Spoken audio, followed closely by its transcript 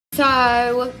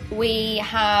So we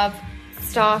have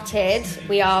started.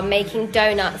 We are making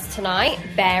donuts tonight.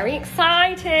 Very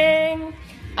exciting.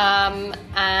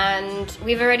 And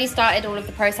we've already started all of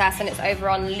the process, and it's over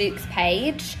on Luke's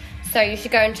page. So you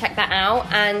should go and check that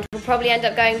out. And we'll probably end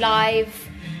up going live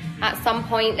at some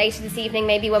point later this evening,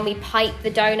 maybe when we pipe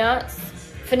the donuts.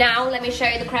 For now, let me show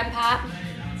you the creme pat.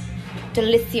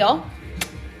 Delicioso.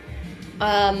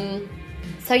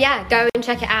 So yeah, go and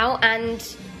check it out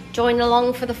and join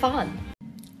along for the fun.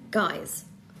 Guys,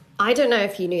 I don't know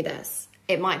if you knew this.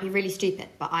 It might be really stupid,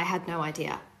 but I had no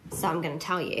idea. So I'm gonna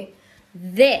tell you.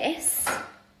 This,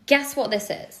 guess what this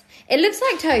is? It looks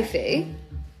like tofu,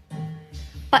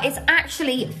 but it's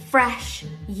actually fresh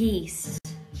yeast.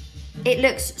 It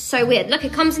looks so weird. Look,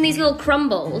 it comes in these little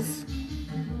crumbles.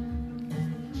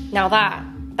 Now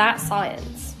that's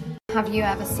science. Have you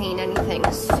ever seen anything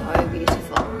so beautiful?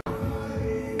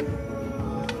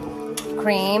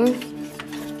 Creme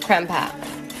pat.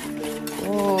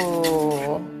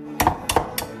 Ooh.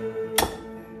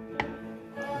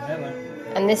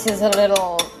 And this is a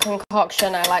little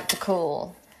concoction I like to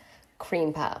call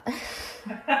cream pat.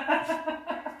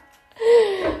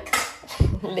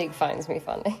 Luke finds me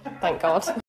funny, thank God.